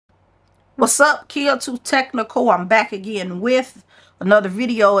What's up, Kia Too Technical? I'm back again with another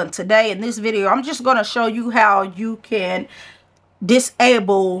video, and today in this video I'm just going to show you how you can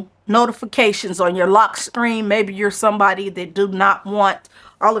disable notifications on your lock screen. Maybe you're somebody that do not want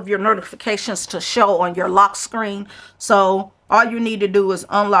all of your notifications to show on your lock screen. So all you need to do is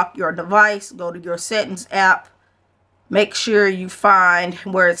unlock your device, go to your settings app, make sure you find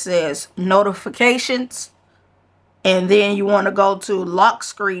where it says notifications, and then you want to go to lock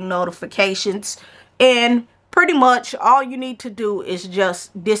screen notifications, and pretty much all you need to do is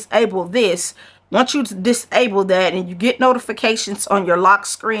just disable this. Once you disable that and you get notifications on your lock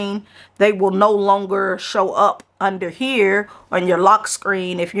screen, they will no longer show up under here on your lock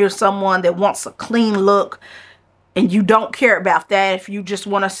screen. If you're someone that wants a clean look and you don't care about that, if you just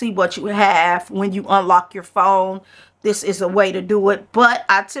want to see what you have when you unlock your phone, this is a way to do it. But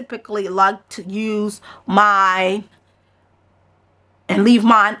I typically like to use leave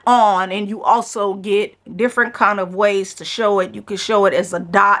mine on, and you also get different kind of ways to show it. You can show it as a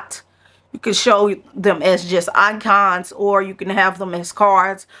dot, you can show them as just icons, or you can have them as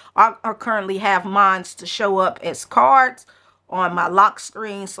cards. I currently have mine to show up as cards on my lock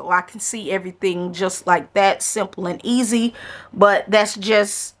screen, so I can see everything just like that, simple and easy. But that's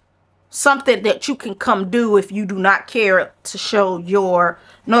just something that you can come do if you do not care to show your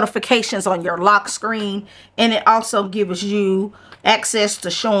notifications on your lock screen. And it also gives you access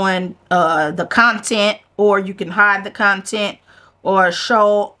to showing the content, or you can hide the content or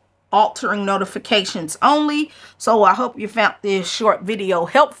show altering notifications only. So I hope you found this short video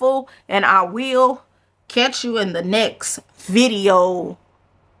helpful, and I will catch you in the next video.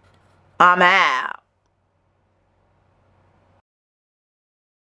 I'm out.